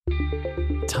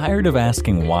Tired of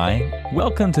asking why?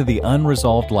 Welcome to the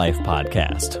Unresolved Life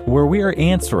podcast, where we are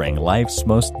answering life's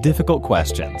most difficult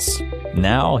questions.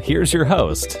 Now, here's your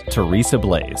host, Teresa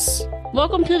Blaze.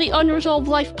 Welcome to the Unresolved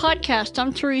Life podcast.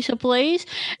 I'm Teresa Blaze,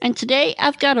 and today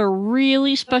I've got a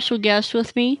really special guest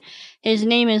with me. His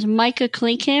name is Micah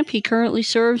Claycamp. He currently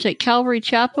serves at Calvary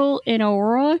Chapel in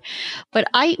Aurora. But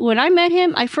when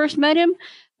I first met him,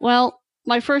 well,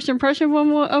 my first impression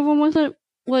of him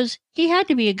was he had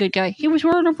to be a good guy. He was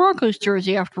wearing a Broncos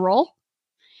jersey after all.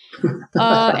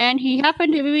 And he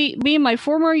happened to be my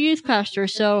former youth pastor.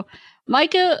 So,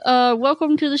 Micah,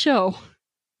 welcome to the show.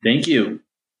 Thank you.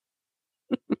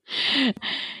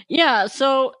 Yeah,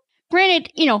 so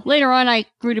granted, later on I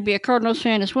grew to be a Cardinals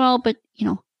fan as well, but,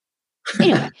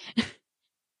 anyway.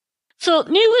 So,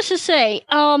 needless to say,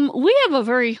 we have a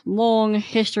very long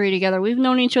history together. We've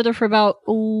known each other for about,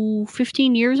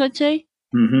 15 years, I'd say,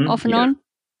 off and on.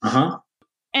 Uh-huh.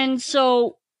 And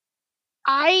so,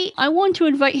 I want to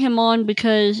invite him on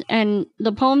and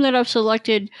the poem that I've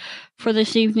selected for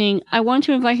this evening, I want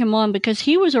to invite him on because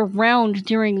he was around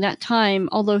during that time,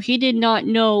 although he did not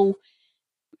know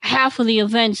half of the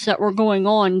events that were going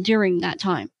on during that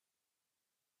time.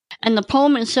 And the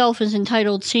poem itself is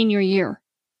entitled Senior Year.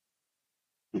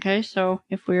 Okay, so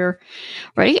if we're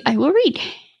ready, I will read.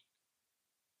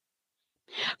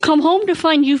 Come home to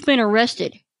find you've been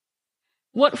arrested.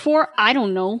 What for? I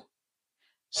don't know.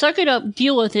 Suck it up,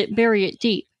 deal with it, bury it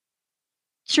deep.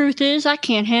 Truth is, I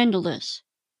can't handle this.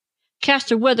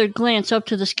 Cast a weathered glance up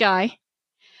to the sky.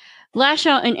 Lash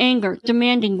out in anger,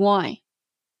 demanding why.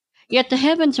 Yet the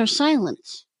heavens are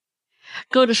silence.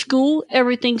 Go to school,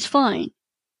 everything's fine.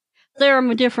 There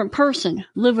I'm a different person,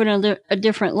 living a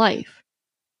different life.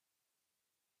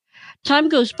 Time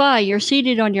goes by, you're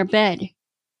seated on your bed.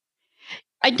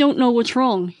 I don't know what's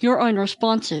wrong, you're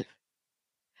unresponsive.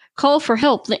 Call for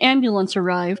help, the ambulance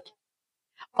arrived.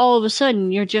 All of a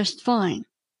sudden, you're just fine.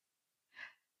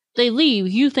 They leave,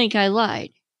 you think I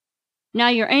lied. Now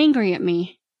you're angry at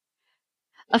me.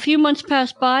 A few months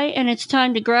pass by, and it's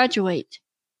time to graduate.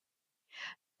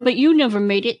 But you never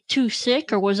made it. Too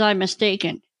sick, or was I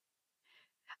mistaken?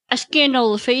 I scanned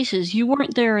all the faces, you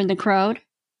weren't there in the crowd.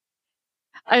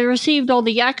 I received all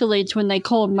the accolades when they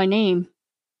called my name,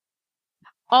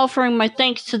 offering my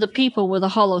thanks to the people with a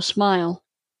hollow smile.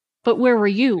 But where were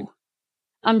you?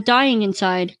 I'm dying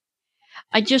inside.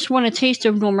 I just want a taste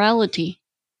of normality.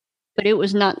 But it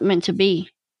was not meant to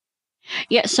be.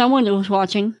 Yet someone was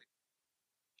watching.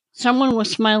 Someone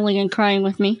was smiling and crying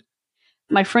with me.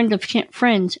 My friend of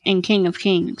friends and King of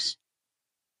Kings.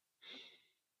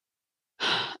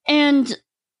 And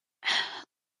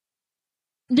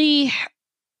the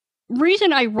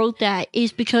reason I wrote that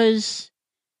is because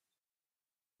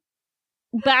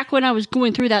back when I was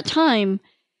going through that time,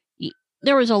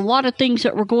 there was a lot of things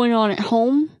that were going on at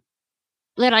home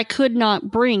that I could not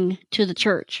bring to the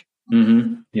church.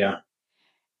 Mm-hmm. Yeah.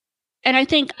 And I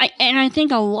think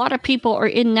a lot of people are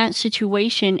in that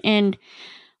situation and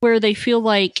where they feel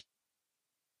like,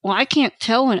 well, I can't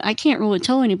really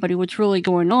tell anybody what's really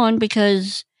going on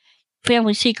because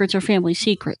family secrets are family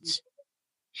secrets.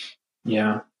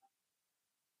 Yeah.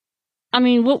 I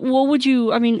mean, what would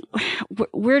you? I mean,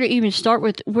 where do we even start?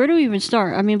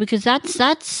 I mean, because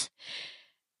that's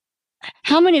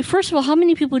how many. First of all, how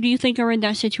many people do you think are in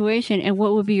that situation, and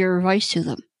what would be your advice to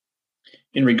them?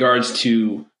 In regards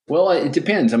to, well, it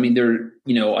depends. I mean,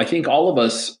 I think all of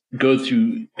us go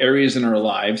through areas in our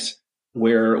lives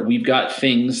where we've got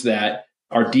things that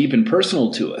are deep and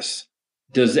personal to us.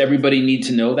 Does everybody need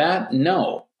to know that?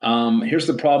 No. Here's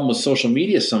the problem with social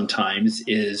media sometimes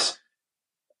is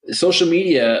social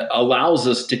media allows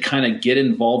us to kind of get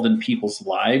involved in people's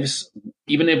lives,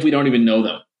 even if we don't even know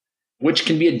them, which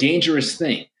can be a dangerous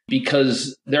thing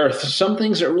because there are some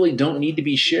things that really don't need to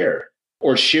be shared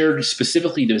or shared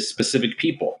specifically to specific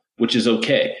people, which is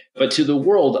okay. But to the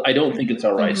world, I don't think it's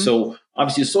all right. Mm-hmm. So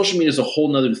obviously social media is a whole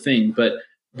nother thing, but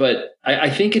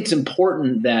I think it's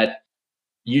important that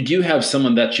you do have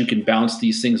someone that you can bounce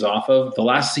these things off of. The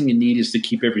last thing you need is to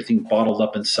keep everything bottled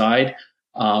up inside.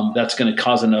 That's going to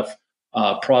cause enough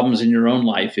problems in your own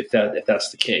life if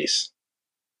that's the case.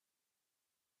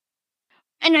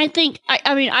 And I think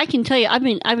I can tell you I've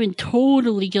been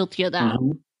totally guilty of that.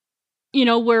 Mm-hmm.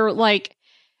 Where I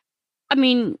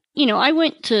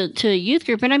went to youth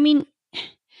group and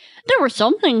there were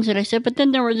some things that I said, but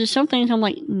then there were just some things I'm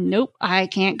like, nope, I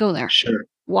can't go there. Sure.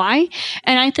 Why?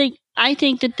 And I think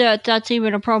that's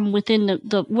even a problem within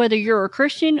the whether you're a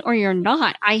Christian or you're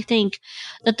not. I think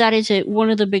that is one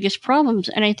of the biggest problems.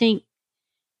 And I think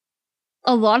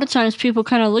a lot of times people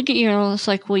kind of look at you and it's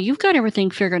like, well, you've got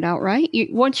everything figured out, right?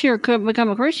 Once you become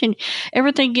a Christian,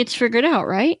 everything gets figured out,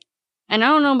 right? And I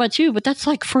don't know about you, but that's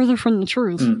like further from the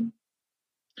truth.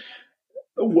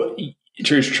 What,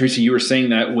 Tracy, you were saying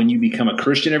that when you become a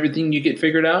Christian, everything you get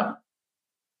figured out?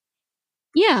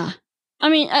 Yeah. I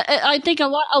mean, I think a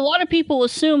lot of people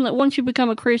assume that once you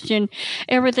become a Christian,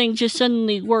 everything just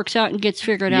suddenly works out and gets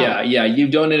figured out. Yeah. You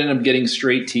don't end up getting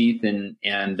straight teeth and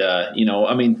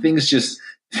I mean, things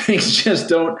just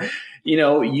don't,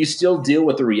 you still deal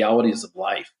with the realities of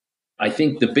life. I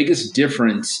think the biggest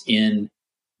difference in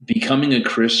becoming a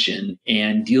Christian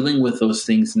and dealing with those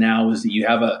things now is that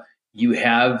you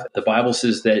have the Bible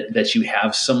says that you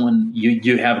have someone,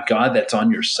 you have God that's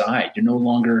on your side. You're no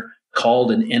longer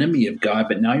called an enemy of God,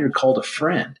 but now you're called a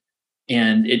friend.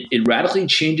 And it radically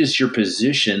changes your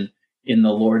position in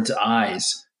the Lord's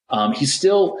eyes. He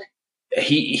still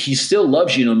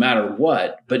loves you no matter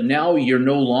what, but now you're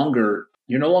no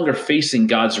longer facing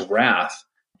God's wrath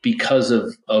because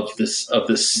of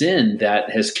the sin that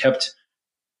has kept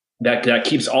that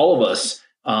keeps all of us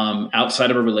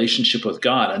outside of a relationship with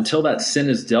God. Until that sin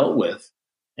is dealt with,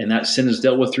 and that sin is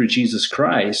dealt with through Jesus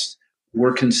Christ,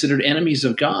 we're considered enemies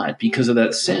of God because of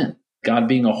that sin. God,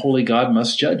 being a holy God,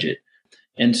 must judge it.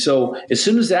 And so as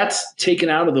soon as that's taken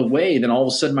out of the way, then all of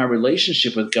a sudden my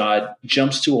relationship with God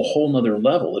jumps to a whole nother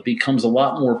level. It becomes a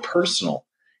lot more personal.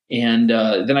 And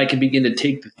then I can begin to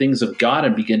take the things of God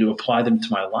and begin to apply them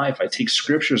to my life. I take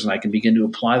scriptures and I can begin to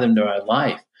apply them to my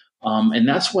life. And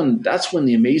that's when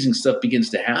the amazing stuff begins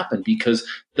to happen, because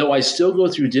though I still go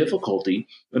through difficulty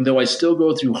and though I still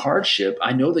go through hardship,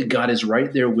 I know that God is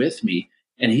right there with me,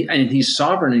 and he's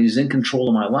sovereign and he's in control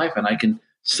of my life, and I can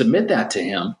submit that to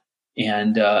him.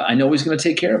 And I know he's going to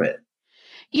take care of it.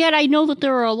 Yet I know that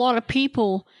there are a lot of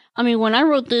people. I mean, when I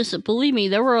wrote this, believe me,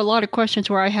 there were a lot of questions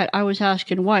where I was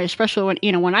asking why, especially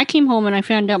when I came home and I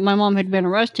found out my mom had been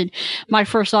arrested. My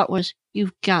first thought was,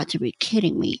 "You've got to be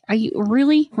kidding me! Are you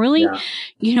really?"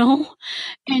 Yeah.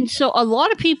 And so a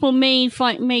lot of people may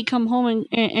come home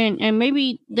and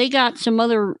maybe they got some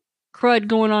other crud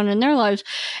going on in their lives,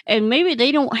 and maybe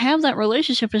they don't have that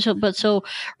relationship. But so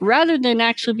rather than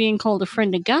actually being called a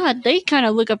friend of God, they kind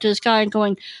of look up to this guy and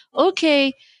going,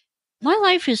 "Okay, my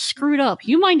life is screwed up.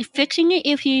 You mind fixing it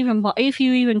if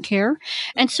you even care?"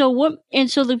 And so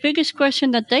the biggest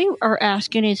question that they are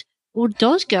asking is, well,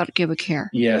 does God give a care?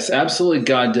 Yes, absolutely.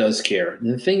 God does care. And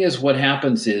the thing is, what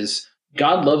happens is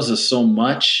God loves us so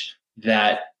much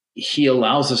that he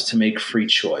allows us to make free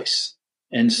choice.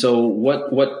 And so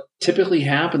what typically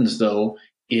happens, though,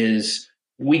 is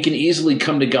we can easily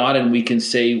come to God and we can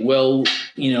say, well,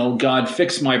 God,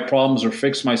 fix my problems or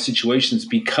fix my situations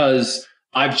because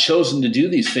I've chosen to do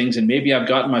these things and maybe I've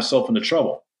gotten myself into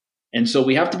trouble. And so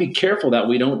we have to be careful that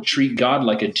we don't treat God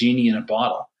like a genie in a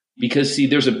bottle. Because, see,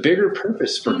 there's a bigger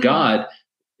purpose for God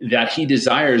that he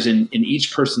desires in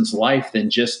each person's life than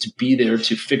just to be there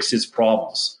to fix his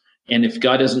problems. And if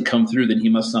God doesn't come through, then he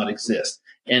must not exist.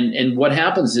 And what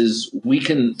happens is we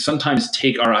can sometimes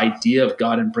take our idea of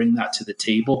God and bring that to the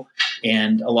table.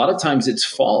 And a lot of times it's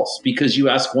false, because you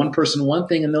ask one person one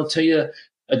thing and they'll tell you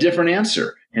a different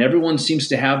answer. And everyone seems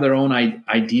to have their own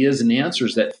ideas and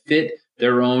answers that fit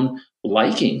their own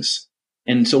likings.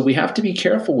 And so we have to be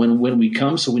careful when we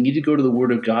come. So we need to go to the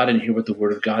Word of God and hear what the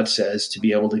Word of God says to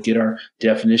be able to get our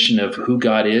definition of who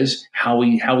God is, how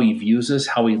he views us,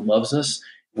 how he loves us,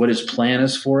 what his plan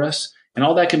is for us. And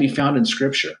all that can be found in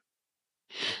Scripture.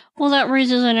 Well, that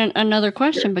raises another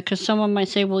question, because someone might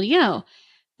say, well, yeah,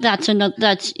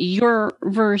 that's your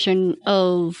version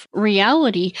of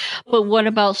reality. But what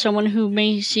about someone who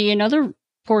may see another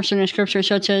portion of Scripture,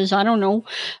 such as, I don't know,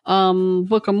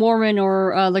 Book of Mormon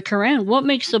or the Quran? What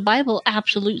makes the Bible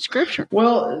absolute Scripture?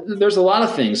 Well, there's a lot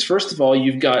of things. First of all,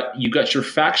 you've got your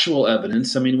factual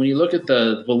evidence. I mean, when you look at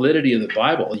the validity of the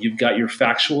Bible, you've got your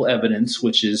factual evidence,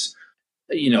 which is,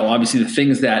 obviously the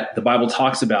things that the Bible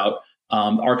talks about,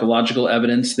 archaeological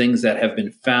evidence, things that have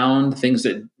been found, things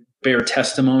that bear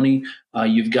testimony.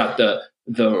 You've got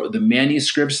the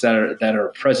manuscripts that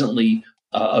are presently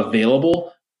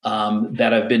available,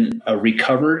 that have been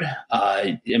recovered.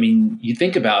 I mean, you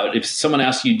think about, if someone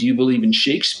asks you, do you believe in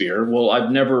Shakespeare? Well,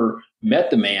 I've never met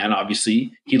the man.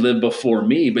 Obviously, he lived before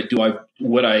me, but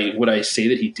would I say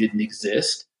that he didn't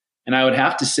exist? And I would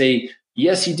have to say,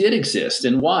 yes, he did exist.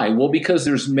 And why? Well, because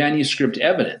there's manuscript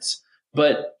evidence.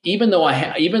 But even though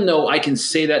I can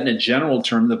say that in a general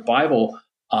term, the Bible,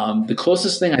 the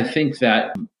closest thing I think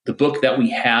that the book that we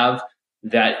have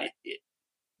that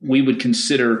we would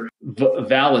consider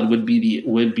valid would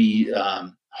be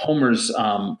Homer's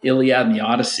Iliad and the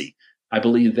Odyssey. I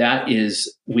believe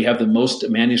we have the most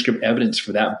manuscript evidence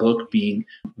for that book being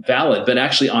valid. But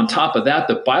actually, on top of that,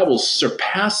 the Bible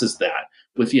surpasses that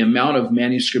with the amount of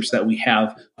manuscripts that we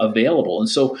have available. And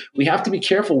so we have to be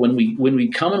careful when we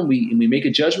come and we make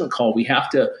a judgment call. We have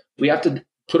to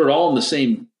put it all on the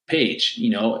same page.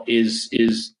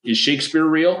 Is Shakespeare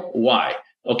real? Why?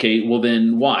 Okay, well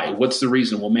then why? What's the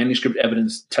reason? Well, manuscript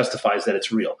evidence testifies that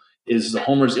it's real. Is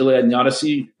Homer's Iliad and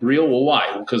Odyssey real? Well,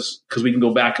 why? Because we can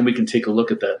go back and we can take a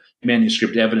look at the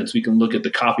manuscript evidence. We can look at the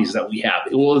copies that we have.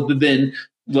 Well, then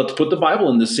let's put the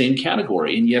Bible in the same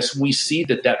category. And yes, we see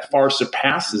that far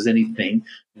surpasses anything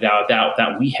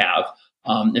that we have.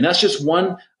 And that's just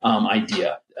one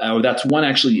idea. That's one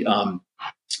actually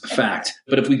fact.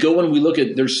 But if we go and we look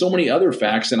at, there's so many other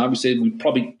facts, and obviously we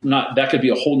probably not, that could be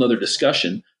a whole nother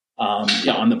discussion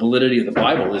on the validity of the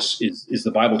Bible. Is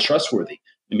the Bible trustworthy?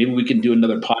 And maybe we can do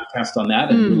another podcast on that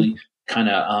and really kind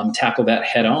of tackle that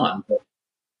head on.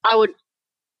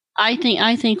 I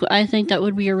think that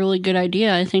would be a really good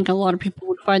idea. I think a lot of people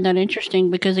would find that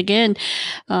interesting because, again,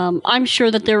 I'm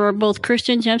sure that there are both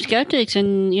Christians and skeptics,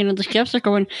 and the skeptics are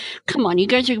going, "Come on, you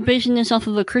guys are basing this off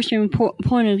of a Christian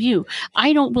point of view.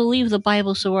 I don't believe the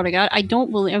Bible's the word of God. I don't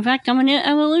believe. In fact, I'm an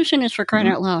evolutionist for crying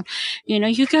out loud.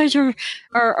 You guys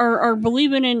are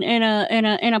believing in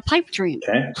a pipe dream.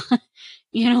 Okay.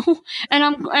 And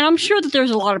I'm sure that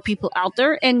there's a lot of people out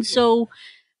there, and so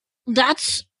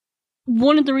that's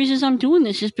one of the reasons I'm doing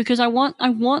this is because I want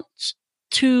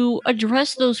to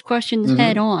address those questions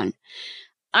head on.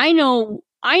 I know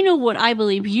what I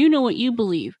believe. You know what you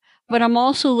believe, but I'm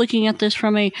also looking at this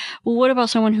from what about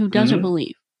someone who doesn't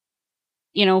believe?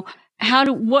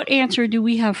 What answer do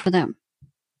we have for them?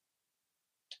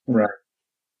 Right.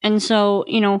 And so,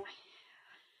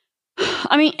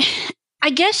 I mean, I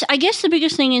guess the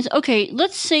biggest thing is, okay,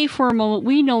 let's say for a moment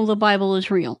we know the Bible is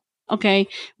real. Okay,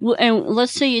 and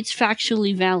let's say it's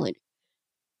factually valid.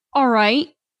 All right,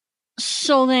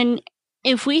 so then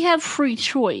if we have free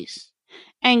choice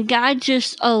and God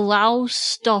just allows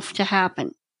stuff to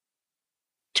happen,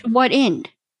 to what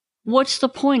end? What's the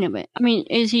point of it? I mean,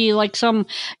 is he like some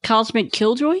cosmic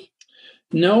killjoy?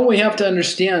 No, we have to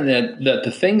understand that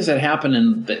the things that happen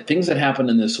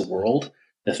in this world,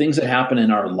 the things that happen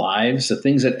in our lives, the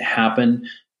things that happen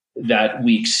that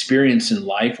we experience in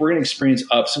life, we're going to experience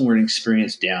ups and we're going to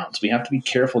experience downs. We have to be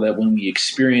careful that when we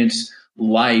experience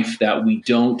life, that we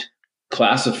don't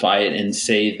classify it and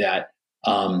say that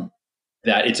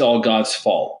it's all God's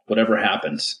fault, whatever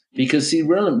happens. Because see,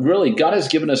 really, God has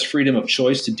given us freedom of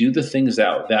choice to do the things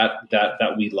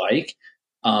that we like.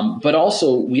 But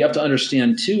also, we have to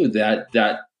understand too that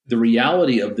the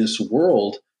reality of this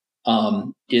world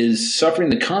is suffering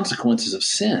the consequences of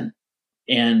sin.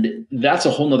 And that's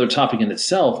a whole nother topic in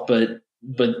itself, but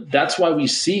that's why we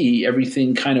see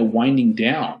everything kind of winding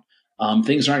down.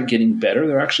 Things aren't getting better;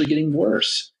 they're actually getting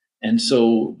worse. And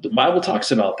so the Bible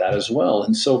talks about that as well.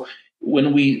 And so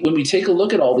when we take a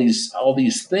look at all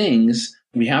these things,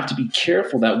 we have to be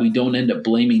careful that we don't end up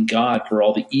blaming God for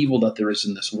all the evil that there is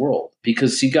in this world.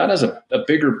 Because see, God has a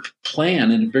bigger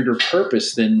plan and a bigger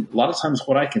purpose than a lot of times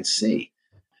what I can see.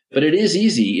 But it is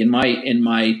easy in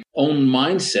my own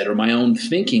mindset or my own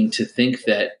thinking to think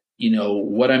that,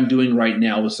 what I'm doing right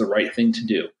now is the right thing to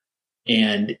do.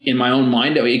 And in my own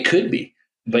mind, it could be.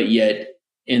 But yet,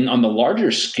 on the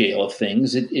larger scale of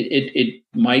things, it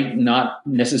might not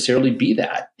necessarily be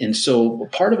that. And so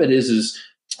part of it is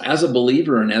as a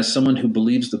believer and as someone who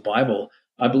believes the Bible,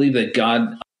 I believe that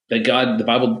the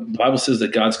Bible says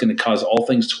that God's going to cause all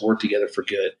things to work together for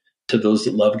good to those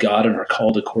that love God and are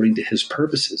called according to his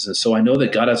purposes. And so I know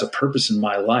that God has a purpose in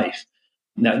my life,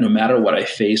 that no matter what I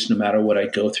face, no matter what I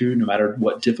go through, no matter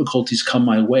what difficulties come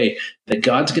my way, that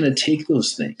God's going to take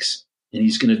those things and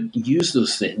he's going to use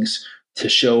those things to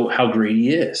show how great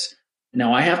he is.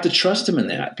 Now, I have to trust him in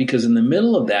that, because in the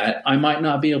middle of that, I might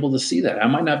not be able to see that. I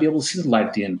might not be able to see the light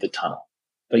at the end of the tunnel.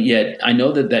 But yet I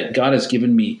know that God has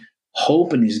given me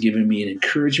hope and he's given me an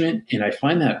encouragement. And I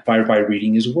find that by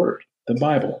reading his word, the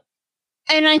Bible.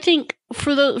 And I think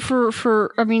the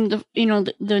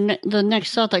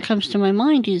next thought that comes to my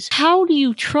mind is, how do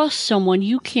you trust someone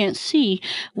you can't see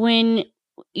when,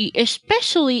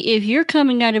 especially if you're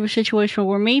coming out of a situation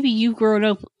where maybe you've grown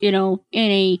up, in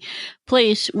a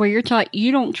place where you're taught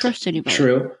you don't trust anybody.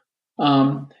 True.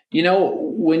 When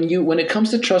it comes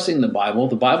to trusting the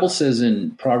Bible says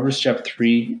in Proverbs chapter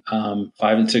 3, 5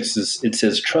 and 6, it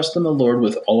says, "Trust in the Lord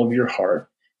with all of your heart,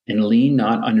 and lean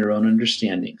not on your own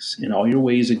understandings. In all your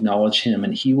ways acknowledge him,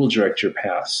 and he will direct your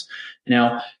paths."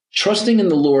 Now, trusting in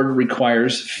the Lord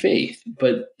requires faith,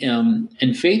 but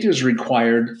and faith is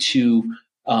required to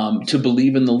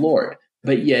believe in the Lord.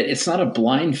 but yet it's not a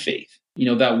blind faith.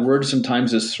 That word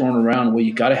sometimes is thrown around. Well,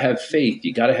 you got to have faith.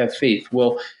 You got to have faith.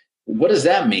 Well, what does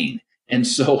that mean? And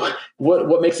so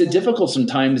what makes it difficult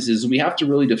sometimes is we have to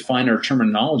really define our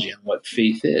terminology on what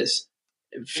faith is.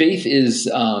 Faith is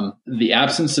the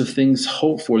absence of things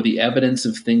hoped for, the evidence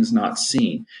of things not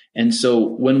seen. And so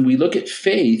when we look at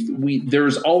faith,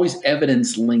 there's always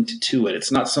evidence linked to it.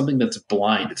 It's not something that's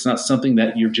blind. It's not something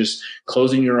that you're just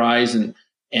closing your eyes and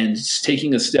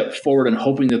taking a step forward and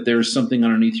hoping that there's something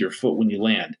underneath your foot when you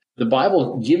land. The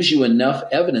Bible gives you enough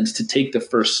evidence to take the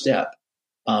first step,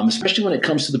 especially when it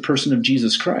comes to the person of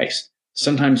Jesus Christ.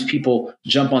 Sometimes people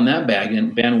jump on that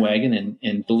bandwagon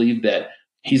and believe that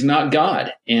he's not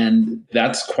God. And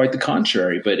that's quite the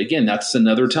contrary. But again, that's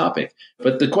another topic.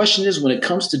 But the question is, when it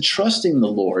comes to trusting the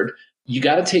Lord, you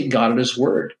got to take God at his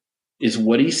word. Is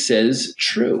what he says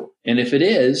true? And if it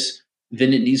is,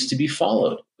 then it needs to be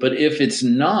followed. But if it's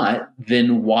not,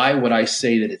 then why would I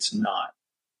say that it's not?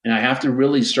 And I have to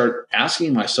really start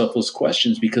asking myself those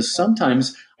questions, because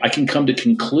sometimes I can come to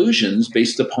conclusions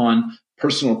based upon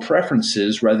personal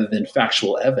preferences rather than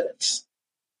factual evidence.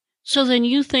 So then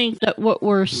you think that what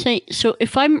we're saying, so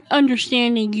if I'm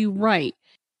understanding you right,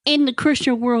 in the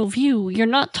Christian worldview, you're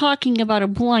not talking about a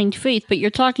blind faith, but you're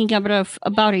talking about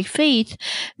a faith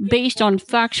based on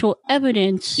factual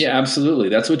evidence. Yeah, absolutely.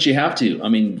 That's what you have to. I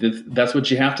mean, that's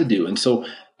what you have to do. And so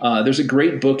there's a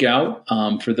great book out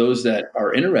for those that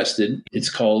are interested. It's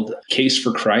called Case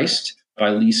for Christ by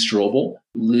Lee Strobel.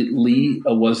 Lee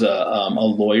was a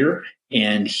lawyer,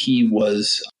 and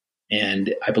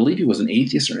and I believe he was an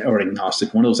atheist or an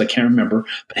agnostic, one of those, I can't remember.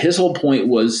 But his whole point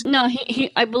was... No,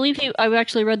 I've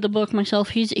actually read the book myself.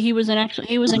 He was an atheist.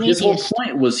 His whole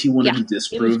point was he wanted to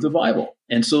disprove the Bible.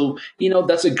 And so,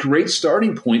 that's a great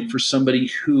starting point for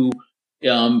somebody who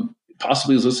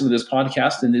possibly is listening to this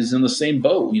podcast and is in the same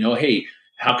boat. Hey,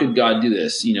 how could God do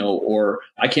this? Or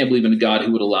I can't believe in a God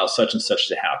who would allow such and such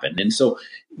to happen. And so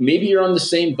maybe you're on the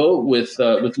same boat with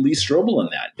Lee Strobel in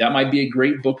that. That might be a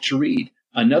great book to read.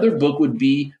 Another book would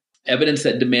be Evidence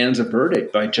That Demands a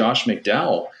Verdict by Josh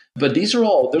McDowell. But there's a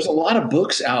lot of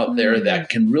books out there that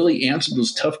can really answer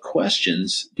those tough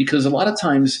questions, because a lot of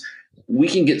times we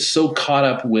can get so caught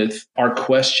up with our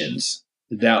questions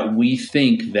that we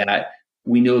think that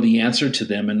we know the answer to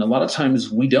them. And a lot of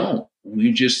times we don't. We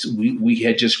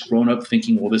had just grown up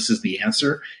thinking, well, this is the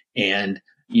answer. And,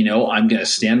 I'm going to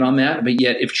stand on that. But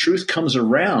yet if truth comes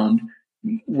around,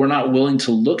 we're not willing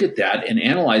to look at that and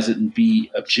analyze it and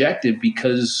be objective,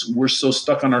 because we're so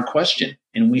stuck on our question.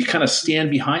 And we kind of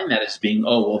stand behind that as being,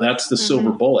 oh, well, that's the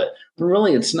silver bullet. But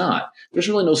really, it's not. There's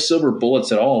really no silver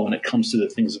bullets at all when it comes to the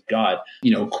things of God,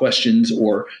 questions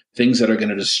or things that are going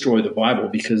to destroy the Bible,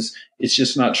 because it's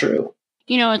just not true.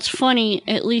 It's funny,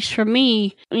 at least for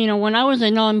me, when I was a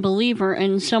non-believer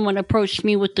and someone approached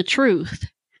me with the truth,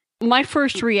 my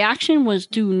first reaction was,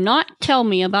 do not tell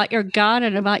me about your God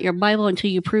and about your Bible until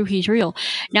you prove he's real.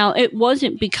 Now, it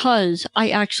wasn't because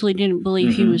I actually didn't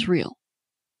believe he was real.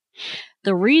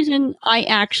 The reason I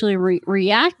actually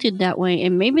reacted that way,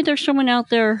 and maybe there's someone out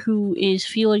there who is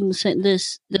feeling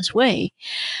this way,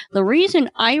 the reason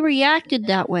I reacted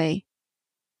that way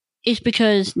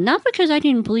is not because I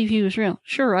didn't believe he was real.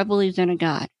 Sure, I believed in a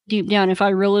God deep down if I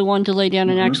really wanted to lay down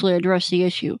and actually address the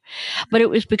issue. But it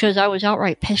was because I was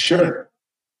outright pissed at him.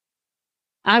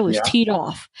 I was teed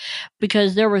off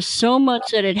because there was so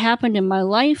much that had happened in my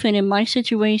life and in my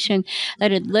situation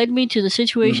that had led me to the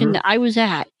situation that I was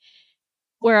at,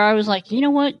 where I was like, you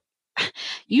know what?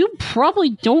 You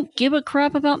probably don't give a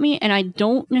crap about me, and I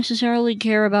don't necessarily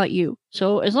care about you.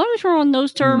 So as long as we're on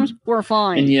those terms, we're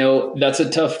fine. And, that's a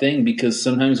tough thing, because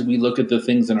sometimes we look at the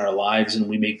things in our lives and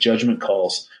we make judgment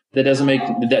calls. That doesn't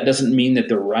mean that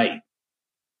they're right.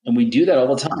 And we do that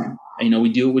all the time. We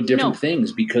do it with different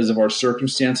things because of our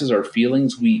circumstances, our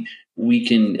feelings. We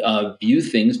can view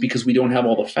things because we don't have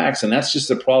all the facts. And that's just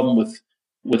the problem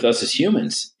with us as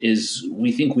humans, is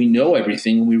we think we know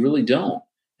everything and we really don't.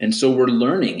 And so we're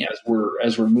learning as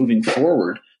we're moving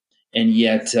forward. And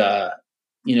yet,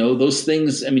 those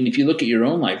things, if you look at your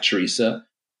own life, Teresa,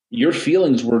 your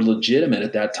feelings were legitimate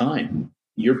at that time.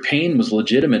 Your pain was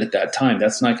legitimate at that time.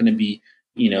 That's not going to be,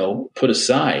 put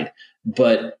aside.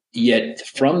 But yet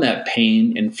from that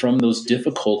pain and from those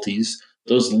difficulties,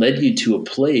 those led you to a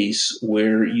place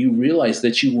where you realized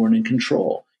that you weren't in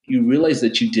control. You realized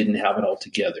that you didn't have it all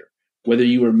together. Whether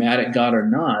you were mad at God or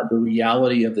not, the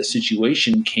reality of the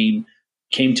situation came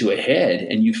to a head,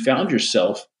 and you found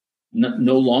yourself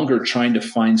no longer trying to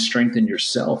find strength in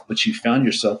yourself, but you found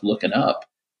yourself looking up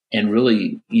and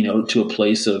really, to a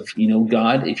place of,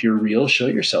 God, if you're real, show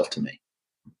yourself to me.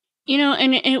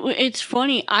 And it's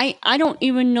funny. I don't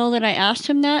even know that I asked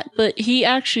him that, but he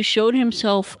actually showed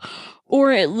himself,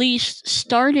 or at least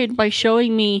started by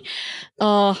showing me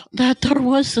that there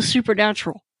was the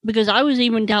supernatural. Because I was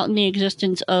even doubting the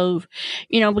existence of,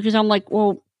 because I'm like,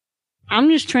 well, I'm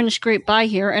just trying to scrape by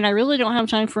here, and I really don't have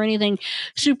time for anything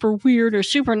super weird or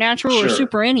supernatural or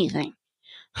super anything.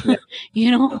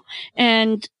 Yeah.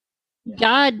 And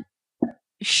God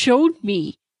showed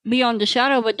me beyond the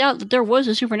shadow of a doubt that there was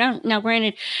a supernatural. Now,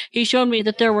 granted, he showed me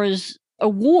that there was a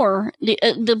war.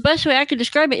 The best way I could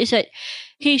describe it is that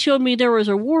he showed me there was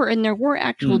a war and there were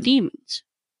actual demons.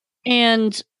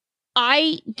 And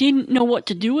I didn't know what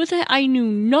to do with it. I knew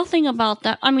nothing about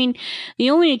that. I mean, the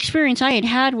only experience I had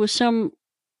had was some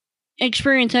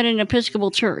experience at an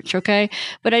Episcopal church, okay?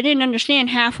 But I didn't understand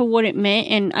half of what it meant,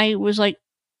 and I was like,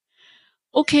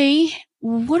 okay,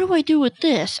 what do I do with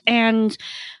this? And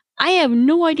I have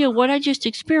no idea what I just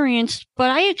experienced, but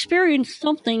I experienced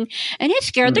something, and it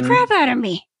scared the crap out of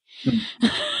me.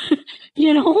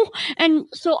 And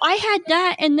so I had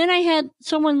that, and then I had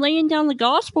someone laying down the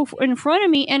gospel in front of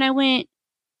me, and I went,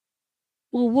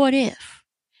 well, what if?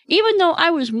 Even though I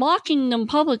was mocking them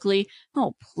publicly,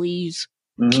 oh, please,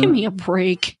 give me a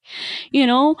break. In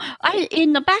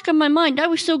the back of my mind, I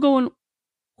was still going,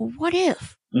 well, what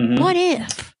if? What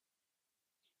if?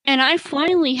 And I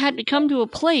finally had to come to a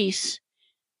place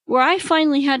where I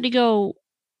finally had to go,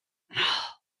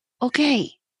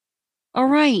 okay, all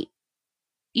right.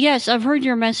 Yes, I've heard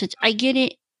your message. I get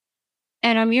it.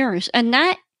 And I'm yours. And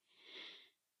that,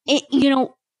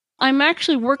 I'm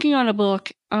actually working on a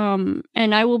book, and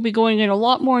I will be going in a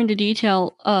lot more into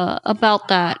detail about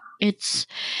that. It's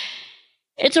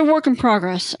a work in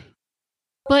progress.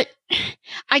 But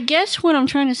I guess what I'm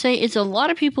trying to say is a lot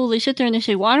of people, they sit there and they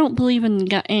say, well, I don't believe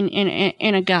in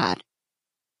a God.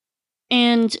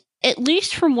 And at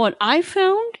least from what I've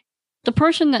found, the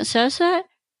person that says that,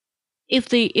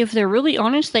 if they're really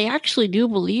honest, they actually do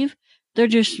believe. They're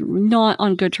just not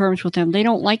on good terms with him. They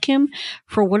don't like him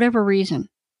for whatever reason.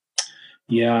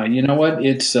 Yeah, you know what?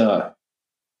 It's if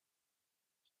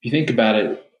you think about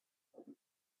it,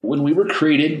 when we were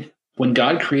created, when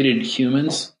God created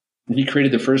humans, when He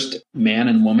created the first man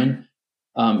and woman,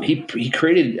 He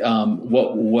created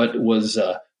what was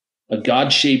a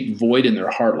God-shaped void in their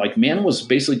heart. Like man was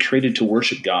basically created to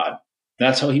worship God.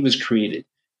 That's how he was created.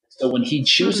 So when he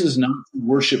chooses not to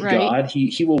worship God,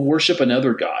 he will worship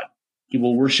another God. He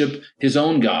will worship his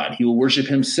own God. He will worship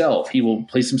himself. He will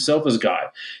place himself as God.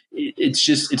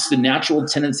 It's the natural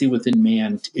tendency within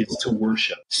man is to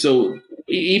worship. So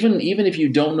even if you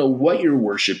don't know what you're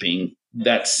worshiping,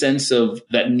 that sense of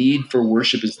that need for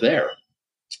worship is there.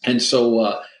 And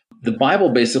so the Bible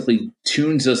basically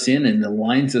tunes us in and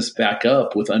aligns us back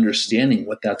up with understanding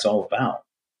what that's all about.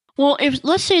 Well, if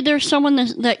let's say there's someone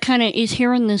that kind of is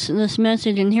hearing this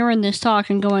message and hearing this talk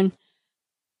and going,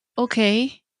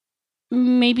 okay,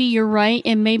 maybe you're right,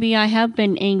 and maybe I have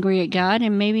been angry at God,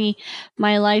 and maybe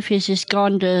my life has just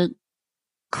gone to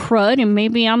crud, and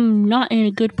maybe I'm not in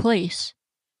a good place.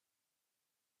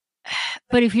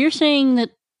 But if you're saying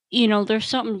that, there's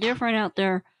something different out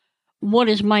there, what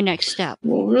is my next step?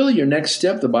 Well, really, your next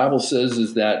step, the Bible says,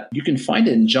 is that you can find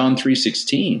it in John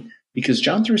 3:16, because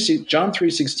John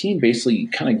 3:16 basically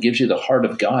kind of gives you the heart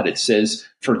of God. It says,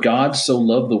 "For God so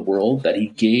loved the world that He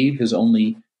gave His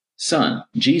only Son,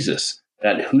 Jesus,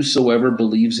 that whosoever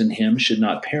believes in Him should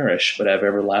not perish but have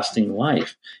everlasting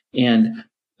life." And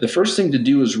the first thing to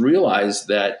do is realize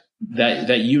that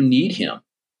you need Him,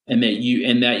 and that you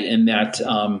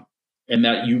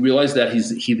realize that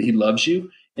He loves you.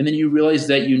 And then you realize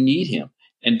that you need Him.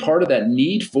 And part of that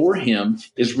need for Him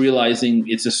is realizing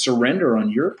it's a surrender on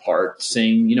your part,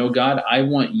 saying, God, I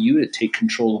want you to take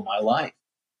control of my life.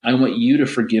 I want you to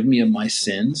forgive me of my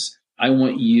sins. I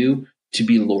want you to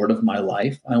be Lord of my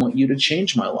life. I want you to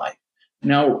change my life.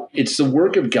 Now, it's the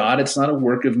work of God. It's not a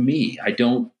work of me. I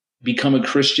don't become a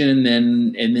Christian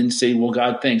and then say, well,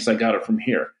 God, thanks, I got it from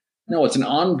here. No, it's an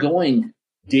ongoing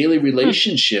daily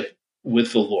relationship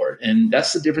with the Lord. And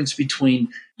that's the difference between,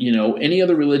 any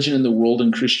other religion in the world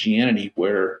and Christianity,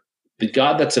 where the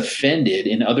God that's offended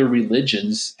in other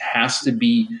religions has to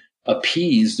be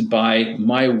appeased by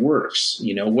my works.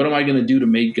 What am I going to do to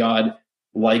make God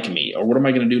like me? Or what am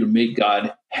I going to do to make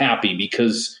God happy?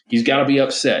 Because He's got to be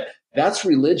upset. That's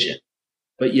religion.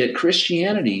 But yet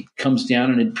Christianity comes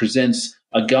down and it presents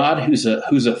a God who's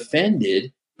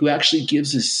offended, who actually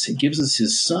gives us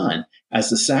His Son as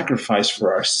the sacrifice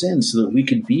for our sins so that we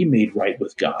could be made right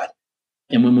with God.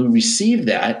 And when we receive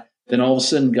that, then all of a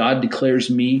sudden God declares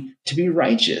me to be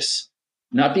righteous,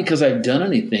 not because I've done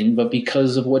anything, but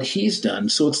because of what He's done.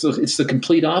 So it's the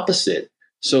complete opposite.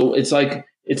 So it's like,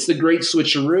 it's the great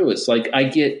switcheroo. It's like I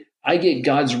get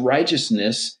God's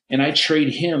righteousness and I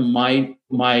trade him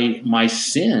my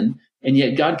sin, and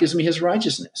yet God gives me his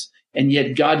righteousness. And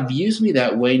yet God views me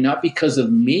that way, not because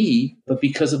of me, but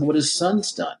because of what his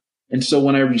son's done. And so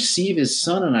when I receive his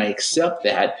son and I accept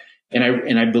that,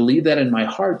 and I believe that in my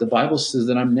heart, the Bible says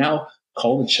that I'm now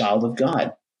called a child of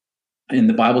God. And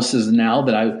the Bible says now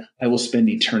that I will spend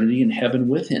eternity in heaven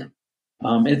with him.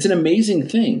 It's an amazing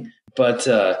thing, but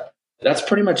that's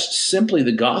pretty much simply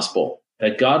the gospel,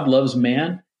 that God loves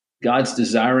man. God's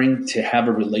desiring to have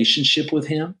a relationship with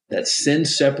him, that sin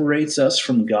separates us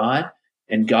from God,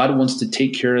 and God wants to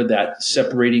take care of that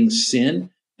separating sin.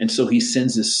 And so he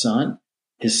sends his son.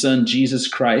 His son, Jesus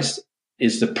Christ,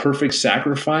 is the perfect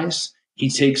sacrifice. He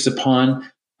takes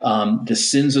upon the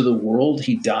sins of the world.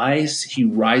 He dies. He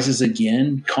rises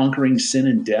again, conquering sin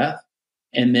and death.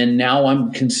 And then now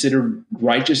I'm considered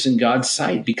righteous in God's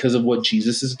sight because of what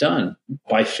Jesus has done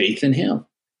by faith in him.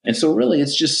 And so really,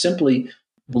 it's just simply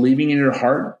believing in your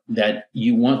heart that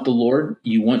you want the Lord,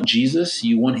 you want Jesus,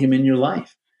 you want him in your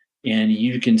life. And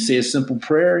you can say a simple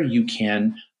prayer. You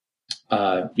can,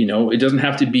 it doesn't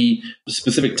have to be a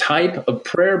specific type of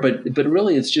prayer, but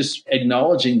really it's just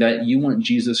acknowledging that you want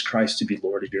Jesus Christ to be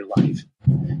Lord of your life.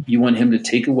 You want him to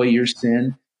take away your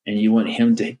sin, and you want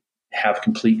him to have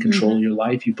complete control of your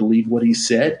life. You believe what he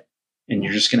said, and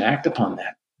you're just going to act upon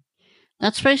that.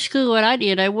 That's basically what I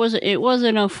did. It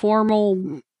wasn't a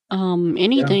formal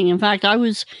anything. Yeah. In fact,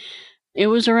 it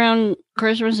was around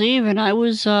Christmas Eve, and I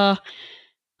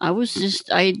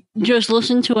just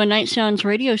listened to a Night Sounds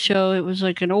radio show. It was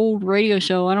like an old radio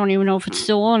show. I don't even know if it's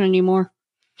still on anymore.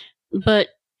 But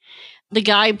the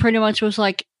guy pretty much was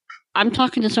like, I'm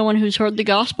talking to someone who's heard the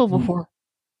gospel before.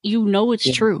 You know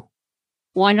it's true.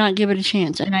 Why not give it a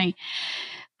chance? And I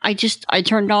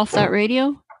turned off that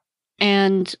radio,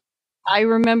 and I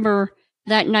remember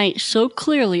that night so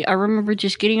clearly. I remember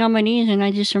just getting on my knees, and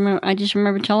I just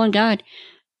remember telling God,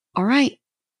 all right,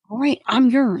 I'm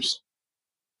yours.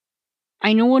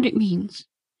 I know what it means.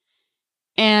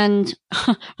 And,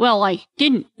 well, I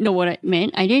didn't know what it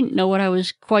meant. I didn't know what I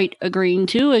was quite agreeing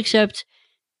to, except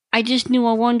I just knew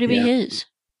I wanted to be his.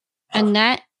 And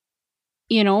that,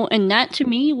 and that to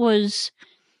me was,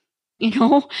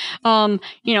 I'll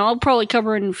probably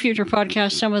cover in future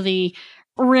podcasts some of the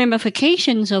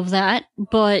ramifications of that.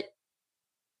 But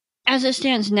as it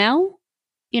stands now,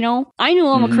 I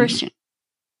know I'm a Christian.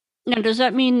 Now, does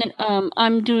that mean that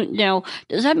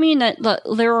does that mean that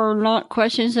there are not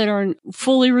questions that are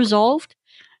fully resolved?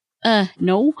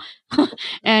 No.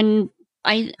 And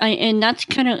and that's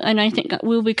kind of, and I think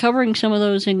we'll be covering some of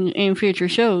those in future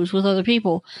shows with other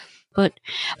people. But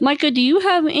Micah, do you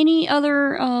have any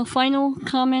other final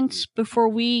comments before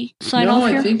we sign off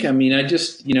here? No, I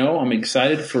just, I'm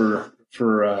excited for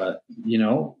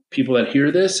people that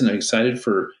hear this, and I'm excited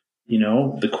for,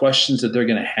 the questions that they're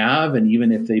going to have. And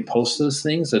even if they post those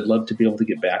things, I'd love to be able to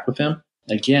get back with them.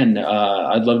 Again,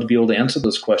 I'd love to be able to answer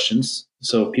those questions.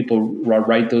 So if people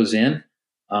write those in,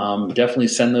 definitely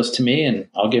send those to me, and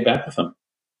I'll get back with them.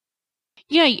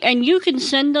 Yeah, and you can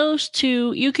send those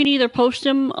you can either post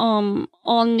them on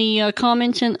the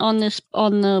comments and on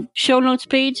the show notes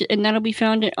page, and that'll be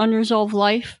found at Unresolved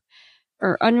Life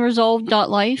or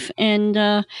unresolved.life,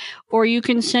 and or you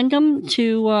can send them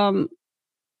to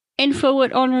info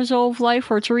at Unresolved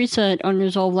Life or Teresa at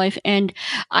Unresolved Life, and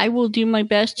I will do my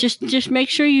best. Just make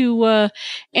sure you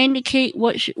indicate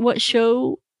what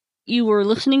show you were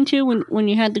listening to when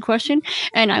you had the question,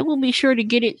 and I will be sure to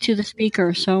get it to the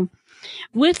speaker. So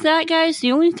with that, guys,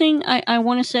 the only thing I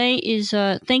want to say is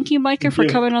thank you, Micah, for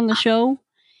coming on the show.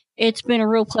 It's been a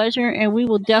real pleasure, and we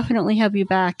will definitely have you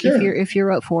back if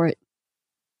you're up for it.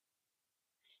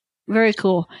 Very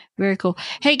cool. Very cool.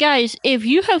 Hey, guys, if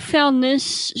you have found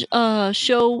this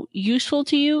show useful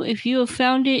to you, if you have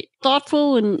found it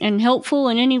thoughtful and helpful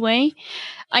in any way,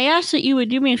 I ask that you would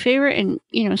do me a favor and,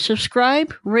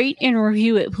 subscribe, rate, and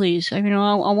review it, please. I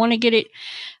want to get it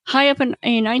high up in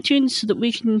iTunes so that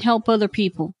we can help other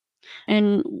people.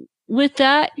 And with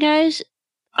that, guys,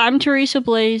 I'm Teresa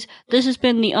Blaze. This has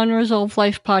been the Unresolved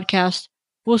Life Podcast.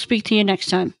 We'll speak to you next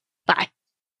time. Bye.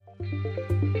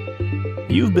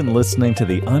 You've been listening to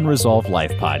the Unresolved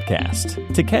Life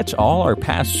Podcast. To catch all our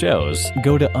past shows,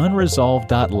 go to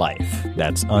unresolved.life.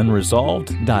 That's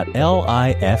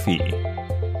unresolved.life.